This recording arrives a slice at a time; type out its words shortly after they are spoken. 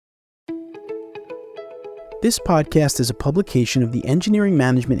This podcast is a publication of the Engineering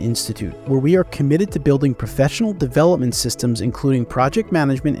Management Institute, where we are committed to building professional development systems, including project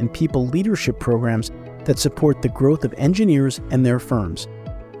management and people leadership programs that support the growth of engineers and their firms.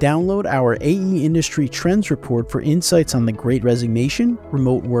 Download our AE Industry Trends Report for insights on the Great Resignation,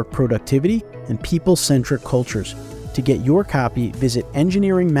 remote work productivity, and people-centric cultures. To get your copy, visit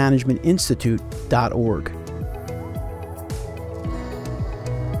engineeringmanagementinstitute.org.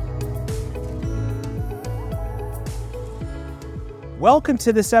 Welcome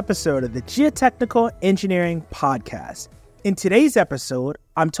to this episode of the Geotechnical Engineering Podcast. In today's episode,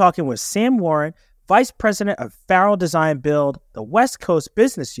 I'm talking with Sam Warren, Vice President of Farrell Design Build, the West Coast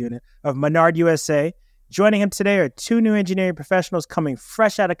Business Unit of Menard USA. Joining him today are two new engineering professionals coming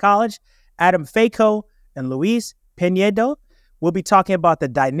fresh out of college, Adam Faco and Luis Pinedo. We'll be talking about the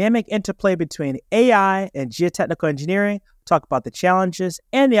dynamic interplay between AI and geotechnical engineering, talk about the challenges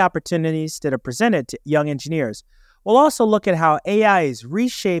and the opportunities that are presented to young engineers. We'll also look at how AI is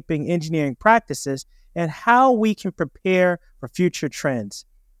reshaping engineering practices and how we can prepare for future trends.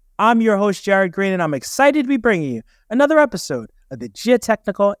 I'm your host, Jared Green, and I'm excited to be bringing you another episode of the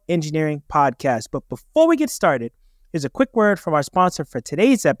Geotechnical Engineering Podcast. But before we get started, here's a quick word from our sponsor for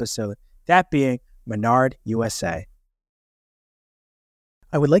today's episode, that being Menard USA.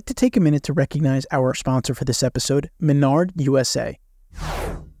 I would like to take a minute to recognize our sponsor for this episode, Menard USA.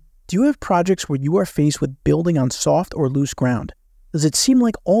 Do you have projects where you are faced with building on soft or loose ground? Does it seem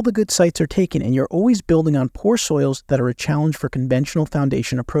like all the good sites are taken and you're always building on poor soils that are a challenge for conventional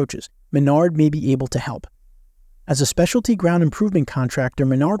foundation approaches? Menard may be able to help. As a specialty ground improvement contractor,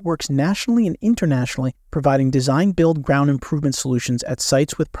 Menard works nationally and internationally, providing design-build ground improvement solutions at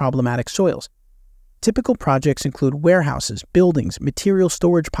sites with problematic soils. Typical projects include warehouses, buildings, material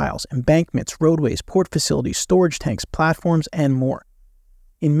storage piles, embankments, roadways, port facilities, storage tanks, platforms, and more.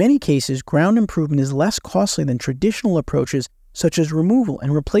 In many cases, ground improvement is less costly than traditional approaches such as removal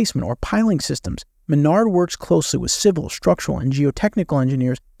and replacement or piling systems. Menard works closely with civil, structural, and geotechnical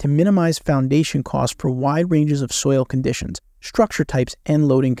engineers to minimize foundation costs for wide ranges of soil conditions, structure types, and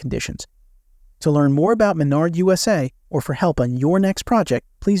loading conditions. To learn more about Menard USA or for help on your next project,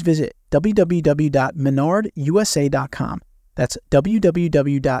 please visit www.menardusa.com. That's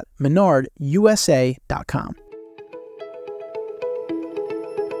www.menardusa.com.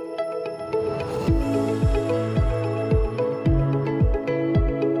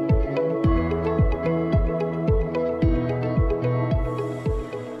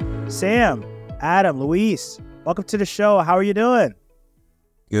 Sam, Adam, Luis, welcome to the show. How are you doing?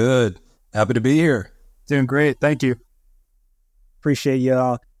 Good. Happy to be here. Doing great. Thank you. Appreciate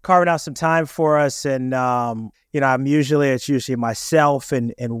you carving out some time for us. And, it's usually myself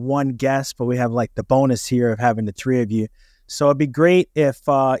and one guest, but we have like the bonus here of having the three of you. So it'd be great if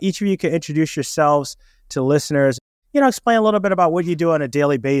each of you could introduce yourselves to listeners, explain a little bit about what you do on a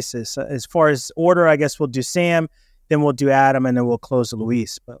daily basis. As far as order, I guess we'll do Sam, then we'll do Adam, and then we'll close with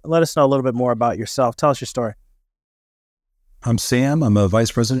Luis. But let us know a little bit more about yourself. Tell us your story. I'm Sam. I'm a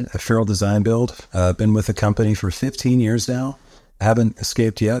vice president at Farrell Design Build. I've been with the company for 15 years now. I haven't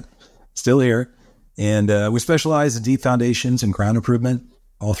escaped yet. Still here. And we specialize in deep foundations and ground improvement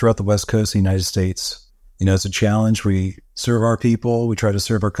all throughout the West Coast of the United States. It's a challenge. We serve our people. We try to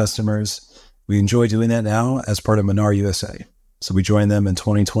serve our customers. We enjoy doing that now as part of Menard USA. So we joined them in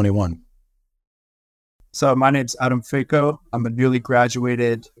 2021. So my name's Adam Faco. I'm a newly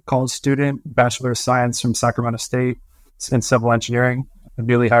graduated college student, Bachelor of Science from Sacramento State in civil engineering. I'm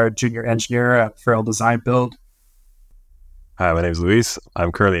newly hired junior engineer at Farrell Design Build. Hi, my name is Luis.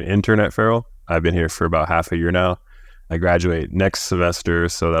 I'm currently an intern at Farrell. I've been here for about half a year now. I graduate next semester,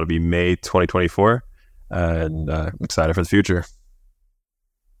 so that'll be May 2024, and I'm excited for the future.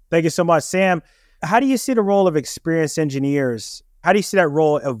 Thank you so much, Sam. How do you see the role of experienced engineers? How do you see that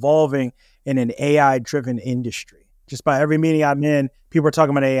role evolving in an AI-driven industry? Just by every meeting I'm in, people are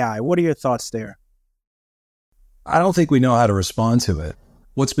talking about AI. What are your thoughts there? I don't think we know how to respond to it.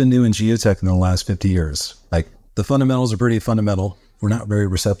 What's been new in geotech in the last 50 years? Like, the fundamentals are pretty fundamental. We're not very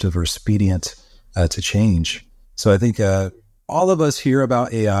receptive or expedient to change. So I think all of us hear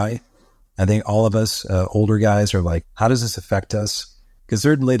about AI. I think all of us older guys are like, how does this affect us? Because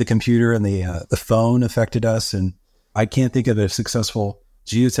certainly the computer and the phone affected us. And I can't think of a successful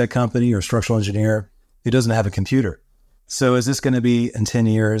geotech company or structural engineer who doesn't have a computer. So is this going to be in 10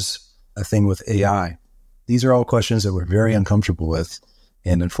 years a thing with AI? These are all questions that we're very uncomfortable with.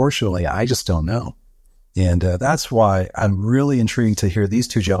 And unfortunately, I just don't know. And that's why I'm really intrigued to hear these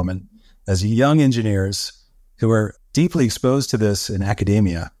two gentlemen as young engineers who are deeply exposed to this in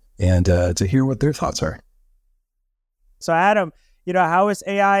academia and to hear what their thoughts are. So Adam, how has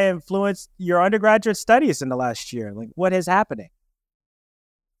AI influenced your undergraduate studies in the last year? Like, what is happening?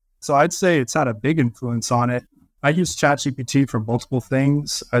 So I'd say it's had a big influence on it. I use ChatGPT for multiple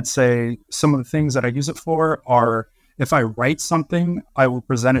things. I'd say some of the things that I use it for are if I write something, I will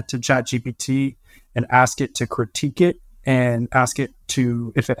present it to ChatGPT and ask it to critique it and ask it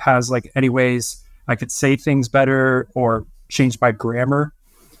to, if it has like any ways I could say things better or change my grammar.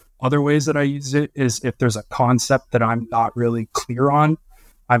 Other ways that I use it is if there's a concept that I'm not really clear on,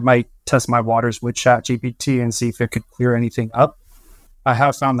 I might test my waters with ChatGPT and see if it could clear anything up. I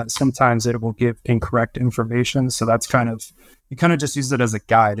have found that sometimes it will give incorrect information. So that's you kind of just use it as a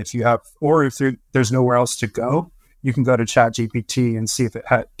guide. If you have, or if there's nowhere else to go, you can go to ChatGPT and see if it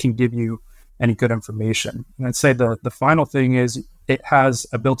can give you any good information. And I'd say the final thing is it has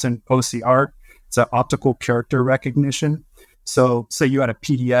a built-in OCR. It's an optical character recognition. So say you had a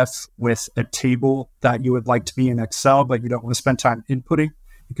PDF with a table that you would like to be in Excel, but you don't want to spend time inputting.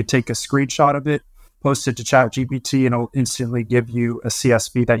 You could take a screenshot of it, post it to ChatGPT, and it'll instantly give you a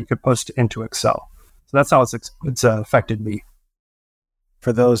CSV that you could post into Excel. So that's how it's affected me.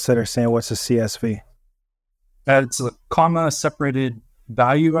 For those that are saying, what's a CSV? It's a comma separated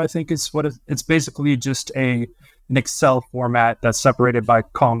value, I think is what it's basically just an Excel format that's separated by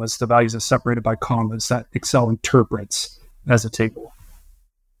commas. The values are separated by commas that Excel interprets as a table.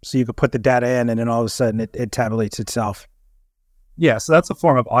 So you could put the data in and then all of a sudden it tabulates itself. Yeah, so that's a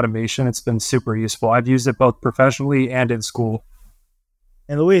form of automation. It's been super useful. I've used it both professionally and in school.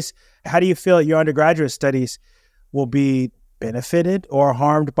 And Luis, how do you feel your undergraduate studies will be benefited or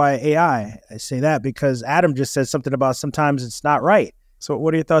harmed by AI? I say that because Adam just said something about sometimes it's not right. So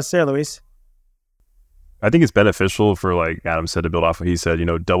what are your thoughts there, Luis? I think it's beneficial for, like Adam said, to build off what he said,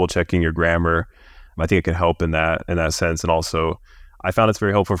 double checking your grammar. I think it can help in that sense. And also, I found it's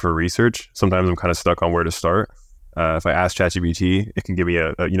very helpful for research. Sometimes I'm kind of stuck on where to start. If I ask ChatGPT, it can give me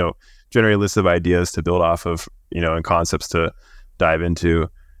a generate a list of ideas to build off of, and concepts to dive into.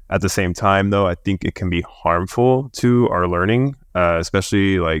 At the same time, though, I think it can be harmful to our learning,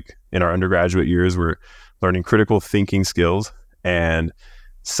 especially like in our undergraduate years, we're learning critical thinking skills, and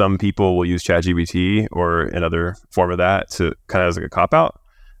some people will use ChatGPT or another form of that to kind of as like a cop-out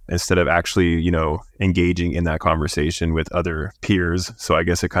instead of actually, engaging in that conversation with other peers. So I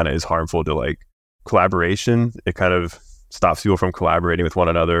guess it kind of is harmful to like collaboration. It kind of stops people from collaborating with one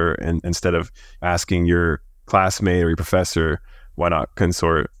another, and instead of asking your classmate or your professor, why not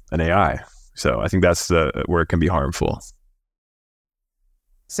consort an AI? So I think that's where it can be harmful.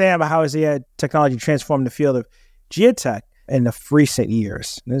 Sam, how has AI technology transformed the field of geotech in the recent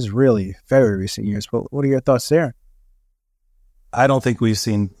years? This is really very recent years, but what are your thoughts there? I don't think we've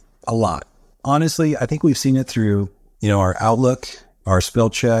seen a lot. Honestly, I think we've seen it through, our Outlook, our spell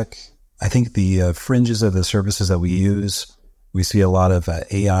check. I think the fringes of the services that we use, we see a lot of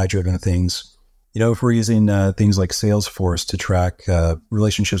AI-driven things. If we're using things like Salesforce to track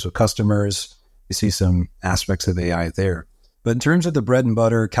relationships with customers, we see some aspects of AI there. But in terms of the bread and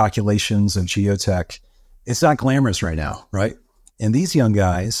butter calculations of geotech, it's not glamorous right now, right? And these young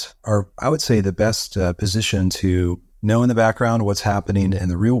guys are, I would say, the best positioned to know in the background what's happening in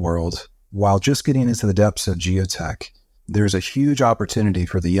the real world while just getting into the depths of geotech. There's a huge opportunity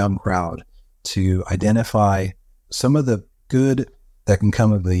for the young crowd to identify some of the good that can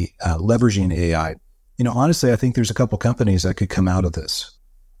come of the leveraging AI. Honestly, I think there's a couple companies that could come out of this.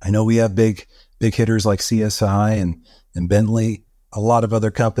 I know we have big hitters like CSI and Bentley, a lot of other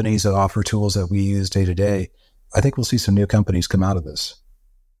companies that offer tools that we use day to day. I think we'll see some new companies come out of this.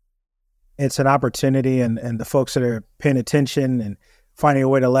 It's an opportunity, and the folks that are paying attention and finding a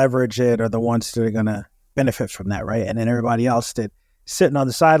way to leverage it are the ones that are going to benefit from that, right? And then everybody else that sitting on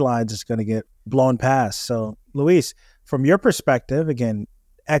the sidelines is going to get blown past. So, Luis, from your perspective, again,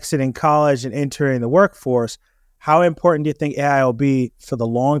 exiting college and entering the workforce, how important do you think AI will be for the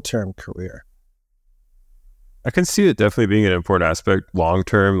long-term career? I can see it definitely being an important aspect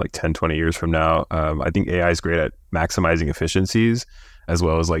long-term, like 10, 20 years from now. I think AI is great at maximizing efficiencies as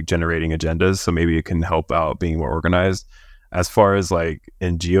well as like generating agendas. So maybe it can help out being more organized. As far as like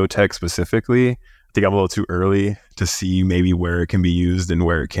in geotech specifically, I think I'm a little too early to see maybe where it can be used and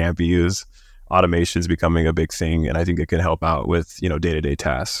where it can't be used. Automation is becoming a big thing, and I think it can help out with, day-to-day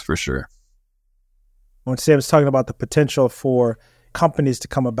tasks for sure. When Sam was talking about the potential for companies to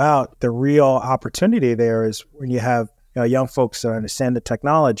come about, the real opportunity there is when you have young folks that understand the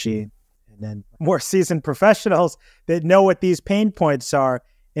technology, and then more seasoned professionals that know what these pain points are,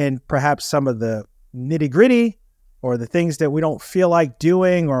 and perhaps some of the nitty-gritty or the things that we don't feel like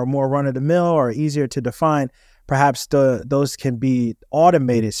doing or more run-of-the-mill or easier to define, perhaps those can be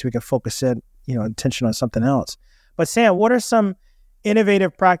automated so we can focus in, attention on something else. But Sam, what are some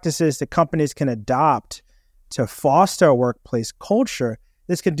innovative practices that companies can adopt to foster a workplace culture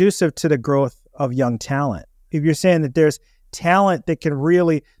that's conducive to the growth of young talent. If you're saying that there's talent that can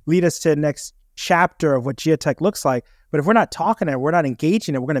really lead us to the next chapter of what geotech looks like, but if we're not talking to it, we're not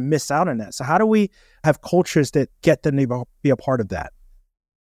engaging it, we're going to miss out on that. So how do we have cultures that get them to be a part of that?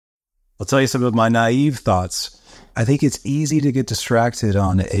 I'll tell you some of my naive thoughts. I think it's easy to get distracted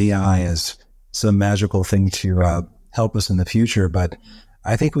on AI as some magical thing to help us in the future, but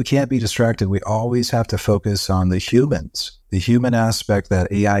I think we can't be distracted. We always have to focus on the humans, the human aspect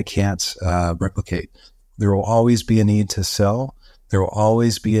that AI can't replicate. There will always be a need to sell. There will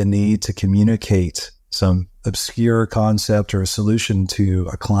always be a need to communicate some obscure concept or a solution to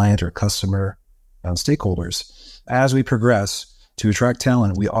a client or customer stakeholders. As we progress to attract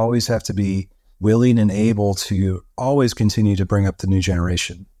talent, we always have to be willing and able to always continue to bring up the new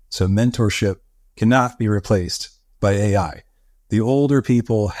generation. So mentorship cannot be replaced by AI. The older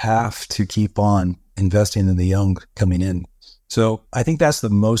people have to keep on investing in the young coming in. So I think that's the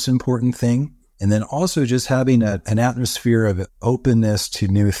most important thing. And then also just having an atmosphere of openness to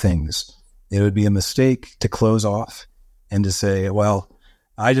new things. It would be a mistake to close off and to say, well,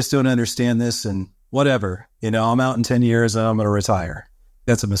 I just don't understand this and whatever, I'm out in 10 years and I'm going to retire.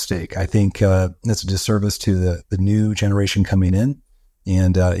 That's a mistake. I think that's a disservice to the new generation coming in,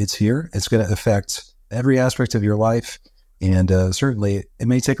 and it's here. It's going to affect every aspect of your life. And certainly it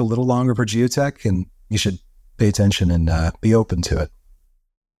may take a little longer for geotech, and you should pay attention and be open to it.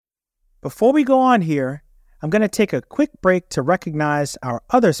 Before we go on here, I'm going to take a quick break to recognize our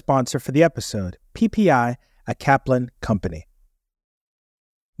other sponsor for the episode, PPI, a Kaplan company.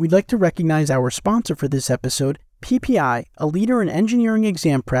 We'd like to recognize our sponsor for this episode, PPI, a leader in engineering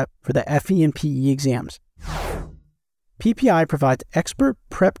exam prep for the FE and PE exams. PPI provides expert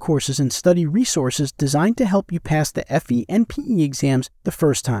prep courses and study resources designed to help you pass the FE and PE exams the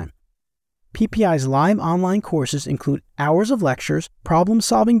first time. PPI's live online courses include hours of lectures,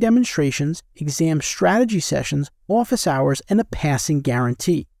 problem-solving demonstrations, exam strategy sessions, office hours, and a passing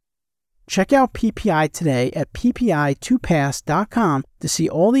guarantee. Check out PPI today at ppi2pass.com to see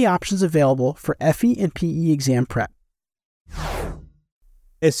all the options available for FE and PE exam prep.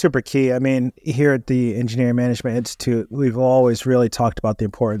 It's super key. I mean, here at the Engineering Management Institute, we've always really talked about the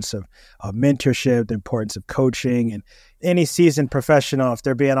importance of mentorship, the importance of coaching, and any seasoned professional, if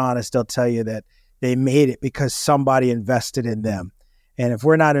they're being honest, they'll tell you that they made it because somebody invested in them. And if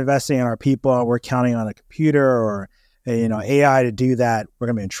we're not investing in our people and we're counting on a computer or AI to do that, we're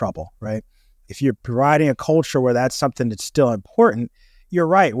going to be in trouble, right? If you're providing a culture where that's something that's still important, you're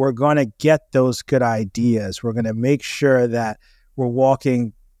right. We're going to get those good ideas. We're going to make sure that we're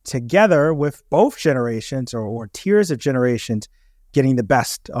walking together with both generations or tiers of generations, getting the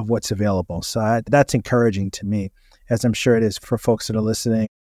best of what's available. So that's encouraging to me, as I'm sure it is for folks that are listening.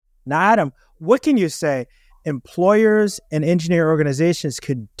 Now, Adam, what can you say employers and engineer organizations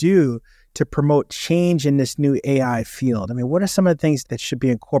could do to promote change in this new AI field? I mean, what are some of the things that should be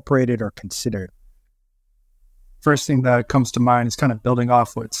incorporated or considered? First thing that comes to mind is kind of building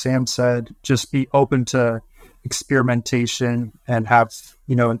off what Sam said. Just be open to experimentation and have,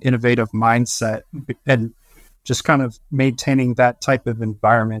 an innovative mindset, and just kind of maintaining that type of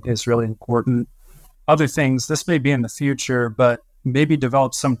environment is really important. Other things, this may be in the future, but maybe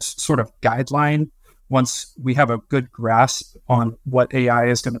develop some sort of guideline once we have a good grasp on what AI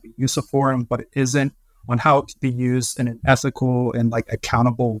is going to be useful for and what it isn't, on how it can be used in an ethical and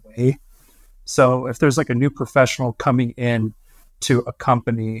accountable way. So if there's a new professional coming in to a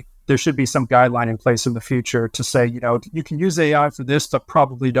company, there should be some guideline in place in the future to say, you can use AI for this, but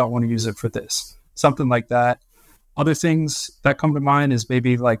probably don't want to use it for this. Something like that. Other things that come to mind is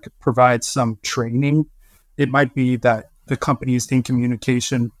maybe provide some training. It might be that the company is in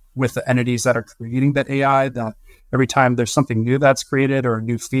communication with the entities that are creating that AI, that every time there's something new that's created or a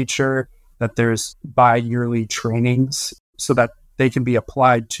new feature, that there's bi-yearly trainings so that they can be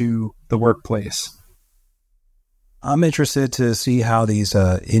applied to the workplace. I'm interested to see how these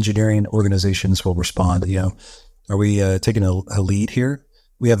engineering organizations will respond. Are we taking a lead here?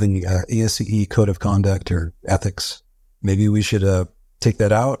 We have the ASCE Code of Conduct or Ethics. Maybe we should take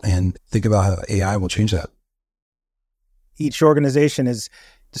that out and think about how AI will change that. Each organization is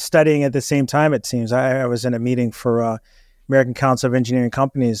studying at the same time, it seems. I was in a meeting for American Council of Engineering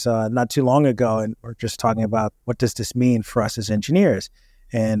Companies not too long ago, and we're just talking about what does this mean for us as engineers.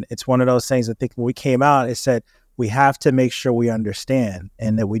 And it's one of those things, I think when we came out, it said, we have to make sure we understand,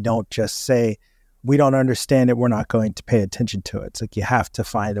 and that we don't just say, we don't understand it, we're not going to pay attention to it. It's you have to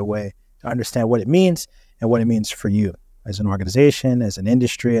find a way to understand what it means and what it means for you as an organization, as an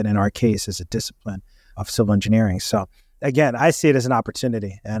industry, and in our case, as a discipline of civil engineering. So again, I see it as an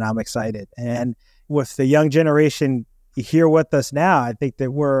opportunity and I'm excited. And with the young generation here with us now, I think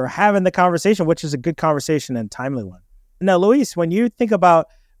that we're having the conversation, which is a good conversation and timely one. Now, Luis, when you think about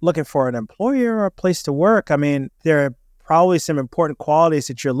looking for an employer or a place to work, I mean, there are probably some important qualities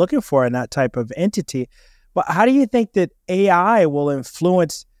that you're looking for in that type of entity. But how do you think that AI will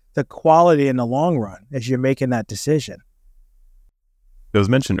influence the quality in the long run as you're making that decision? It was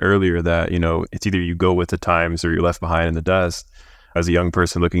mentioned earlier that, it's either you go with the times or you're left behind in the dust. As a young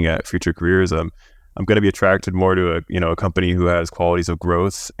person looking at future careers, I'm going to be attracted more to a company who has qualities of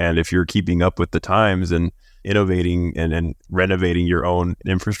growth. And if you're keeping up with the times and innovating and renovating your own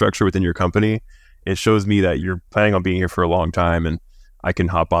infrastructure within your company, it shows me that you're planning on being here for a long time and I can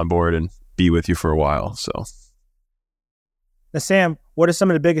hop on board and be with you for a while. So, now, Sam, what are some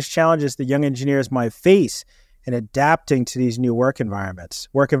of the biggest challenges that young engineers might face in adapting to these new work environments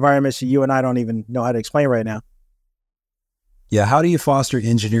that you and I don't even know how to explain right now? Yeah, how do you foster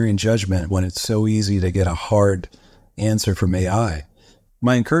engineering judgment when it's so easy to get a hard answer from AI?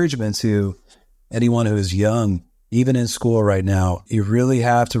 My encouragement to anyone who is young, even in school right now, you really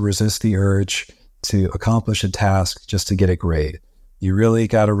have to resist the urge to accomplish a task just to get a grade. You really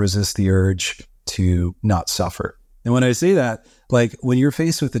got to resist the urge to not suffer. And when I say that, like when you're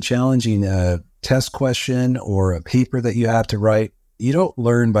faced with a challenging test question or a paper that you have to write, you don't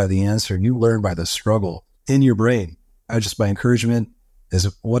learn by the answer, you learn by the struggle in your brain. My encouragement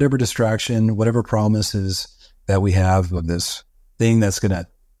is whatever distraction, whatever promises that we have of this thing that's going to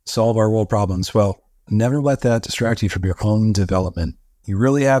solve our world problems, well, never let that distract you from your own development. You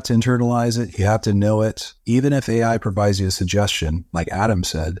really have to internalize it. You have to know it. Even if AI provides you a suggestion, like Adam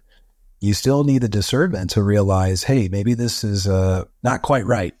said, you still need the discernment to realize, hey, maybe this is not quite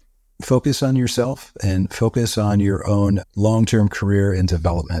right. Focus on yourself and focus on your own long-term career and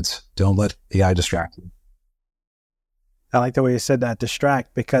development. Don't let AI distract you. I like the way you said that,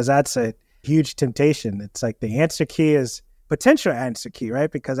 distract, because that's a huge temptation. It's like the answer key is potential answer key,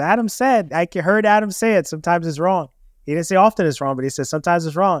 right? Because Adam said, I heard Adam say it, sometimes it's wrong. He didn't say often it's wrong, but he said sometimes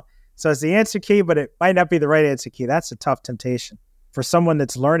it's wrong. So it's the answer key, but it might not be the right answer key. That's a tough temptation for someone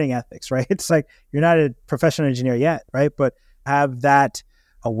that's learning ethics, right? It's like you're not a professional engineer yet, right? But have that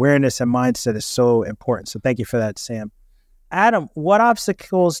awareness and mindset is so important. So thank you for that, Sam. Adam, what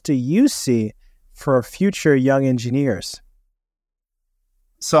obstacles do you see for future young engineers?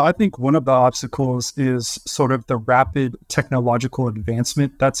 So I think one of the obstacles is sort of the rapid technological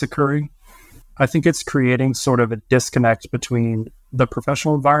advancement that's occurring. I think it's creating sort of a disconnect between the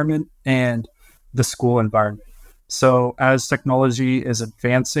professional environment and the school environment. So as technology is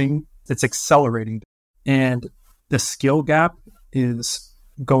advancing, it's accelerating. And the skill gap is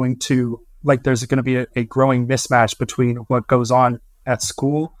going to, there's going to be a growing mismatch between what goes on at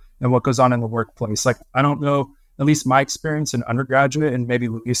school and what goes on in the workplace. I don't know, at least my experience in undergraduate, and maybe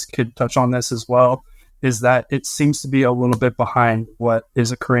Luis could touch on this as well, is that it seems to be a little bit behind what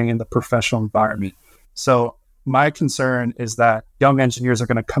is occurring in the professional environment. So my concern is that young engineers are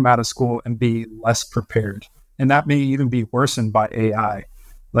going to come out of school and be less prepared. And that may even be worsened by AI.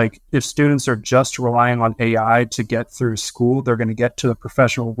 If students are just relying on AI to get through school, they're going to get to the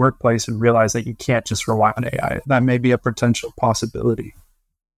professional workplace and realize that you can't just rely on AI. That may be a potential possibility.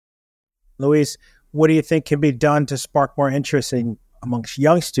 Luis, what do you think can be done to spark more interest amongst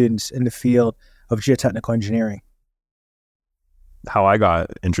young students in the field of geotechnical engineering? How I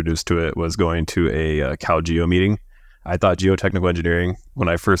got introduced to it was going to a CalGeo meeting. I thought geotechnical engineering, when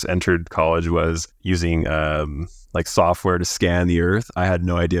I first entered college, was using software to scan the earth. I had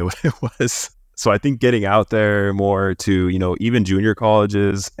no idea what it was. So I think getting out there more to, even junior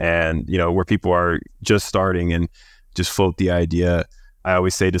colleges and, where people are just starting and just float the idea. I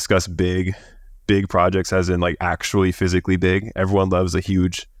always say discuss big projects, as in actually physically big. Everyone loves a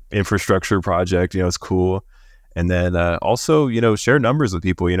huge infrastructure project, it's cool. And then also, share numbers with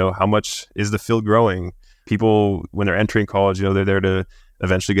people, how much is the field growing? People, when they're entering college, they're there to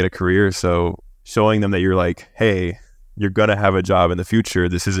eventually get a career. So showing them that you're hey, you're going to have a job in the future.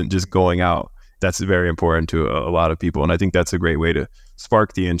 This isn't just going out. That's very important to a lot of people. And I think that's a great way to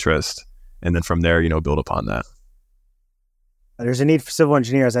spark the interest. And then from there, build upon that. There's a need for civil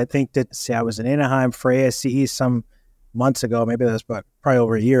engineers. I think that, I was in Anaheim for ASCE some months ago, maybe that was probably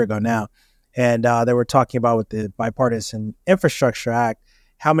over a year ago now. And they were talking about with the Bipartisan Infrastructure Act,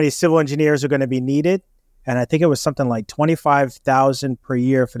 how many civil engineers are going to be needed. And I think it was something like 25,000 per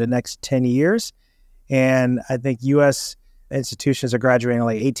year for the next 10 years. And I think U.S. institutions are graduating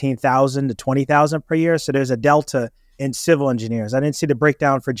 18,000 to 20,000 per year. So there's a delta in civil engineers. I didn't see the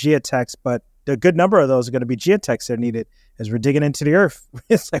breakdown for geotechs, but a good number of those are going to be geotechs that are needed as we're digging into the earth.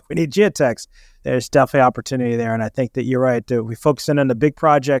 It's we need geotechs. there's definitely opportunity there. And I think that you're right. We focus in on the big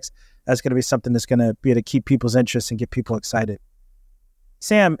projects. That's going to be something that's going to be able to keep people's interest and get people excited.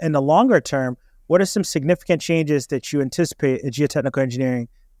 Sam, in the longer term, what are some significant changes that you anticipate in geotechnical engineering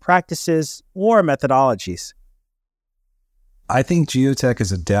practices or methodologies? I think geotech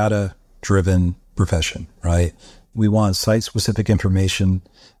is a data-driven profession, right? We want site-specific information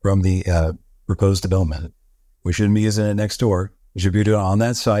from the proposed development. We shouldn't be using it next door. We should be doing it on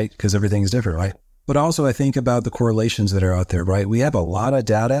that site because everything is different, right? But also I think about the correlations that are out there, right? We have a lot of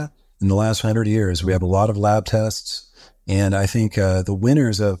data in the last 100 years. We have a lot of lab tests. And I think the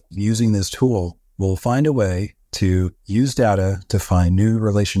winners of using this tool will find a way to use data to find new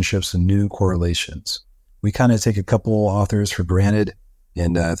relationships and new correlations. We kind of take a couple authors for granted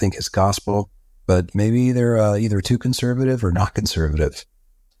and think it's gospel, but maybe they're either too conservative or not conservative.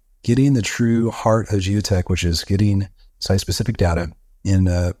 Getting the true heart of geotech, which is getting site-specific data and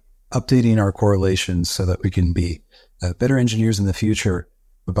updating our correlations so that we can be better engineers in the future,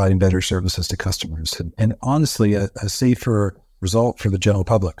 providing better services to customers, and honestly, a safer result for the general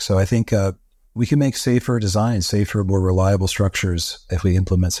public. So I think we can make safer designs, safer, more reliable structures if we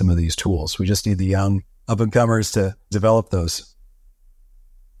implement some of these tools. We just need the young up-and-comers to develop those.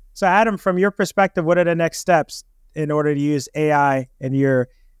 So Adam, from your perspective, what are the next steps in order to use AI in your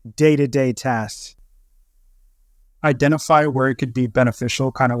day-to-day tasks? Identify where it could be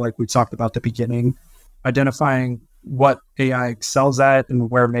beneficial, kind of like we talked about at the beginning, identifying what AI excels at and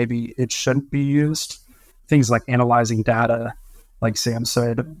where maybe it shouldn't be used. Things like analyzing data, like Sam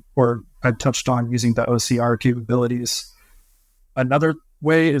said, or I touched on using the OCR capabilities. Another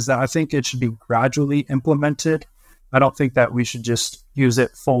way is that I think it should be gradually implemented. I don't think that we should just use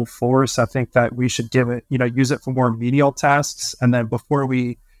it full force. I think that we should use it for more menial tasks. And then before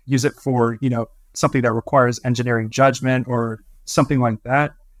we use it for, something that requires engineering judgment or something like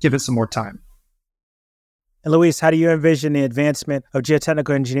that, give it some more time. And Luis, how do you envision the advancement of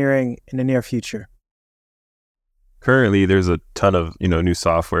geotechnical engineering in the near future? Currently, there's a ton of new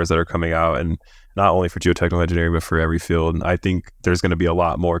softwares that are coming out, and not only for geotechnical engineering, but for every field. I think there's going to be a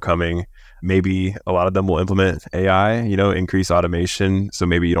lot more coming. Maybe a lot of them will implement AI, increase automation. So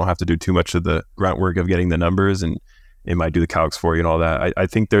maybe you don't have to do too much of the grunt work of getting the numbers, and it might do the calcs for you and all that. I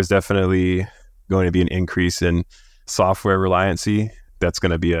think there's definitely going to be an increase in software reliancy. That's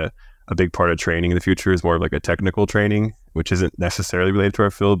going to be a big part of training in the future, is more of like a technical training, which isn't necessarily related to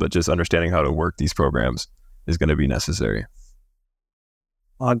our field, but just understanding how to work these programs is going to be necessary.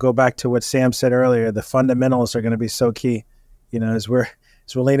 I'll go back to what Sam said earlier. The fundamentals are going to be so key. As we're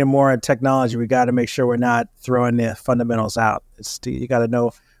leaning more on technology, we got to make sure we're not throwing the fundamentals out. You got to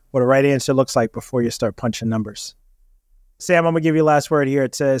know what a right answer looks like before you start punching numbers. Sam, I'm going to give you the last word here.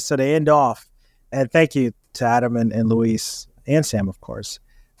 It says, so to end off, and thank you to Adam and Luis and Sam, of course.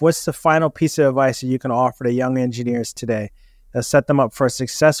 What's the final piece of advice that you can offer to young engineers today that set them up for a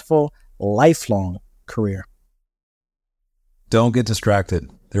successful, lifelong career? Don't get distracted.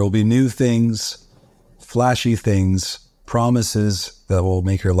 There will be new things, flashy things, promises that will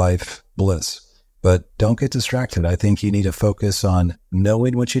make your life bliss. But don't get distracted. I think you need to focus on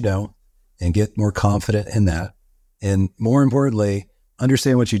knowing what you know and get more confident in that. And more importantly,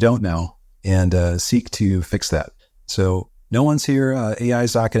 understand what you don't know and seek to fix that. So no one's here. AI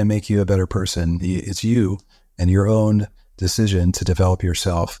is not going to make you a better person. It's you and your own decision to develop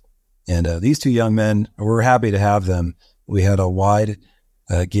yourself. And these two young men, we're happy to have them. We had a wide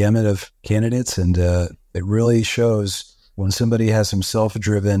gamut of candidates, and it really shows when somebody has some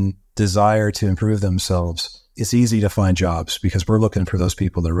self-driven desire to improve themselves, it's easy to find jobs because we're looking for those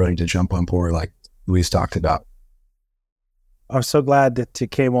people that are ready to jump on board like Luis talked about. I'm so glad that you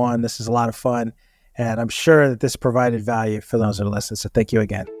came on. This is a lot of fun, and I'm sure that this provided value for those that are listening. So thank you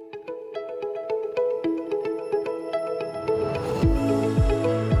again.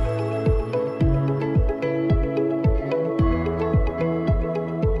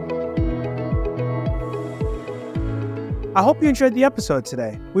 I hope you enjoyed the episode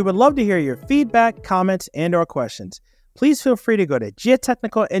today. We would love to hear your feedback, comments, and or questions. Please feel free to go to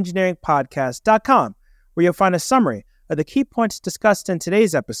geotechnicalengineeringpodcast.com, where you'll find a summary of the key points discussed in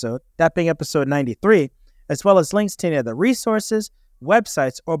today's episode, that being episode 93, as well as links to any of the resources,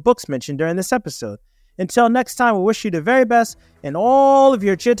 websites, or books mentioned during this episode. Until next time, we wish you the very best in all of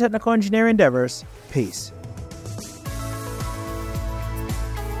your geotechnical engineering endeavors. Peace.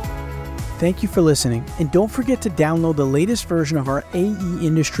 Thank you for listening, and don't forget to download the latest version of our AE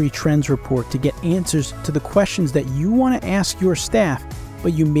Industry Trends Report to get answers to the questions that you want to ask your staff,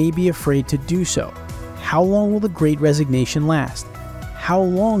 but you may be afraid to do so. How long will the Great Resignation last? How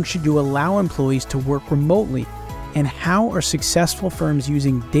long should you allow employees to work remotely? And how are successful firms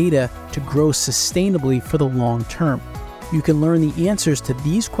using data to grow sustainably for the long term? You can learn the answers to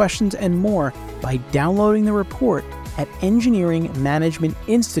these questions and more by downloading the report at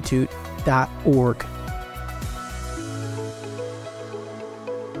engineeringmanagementinstitute.org.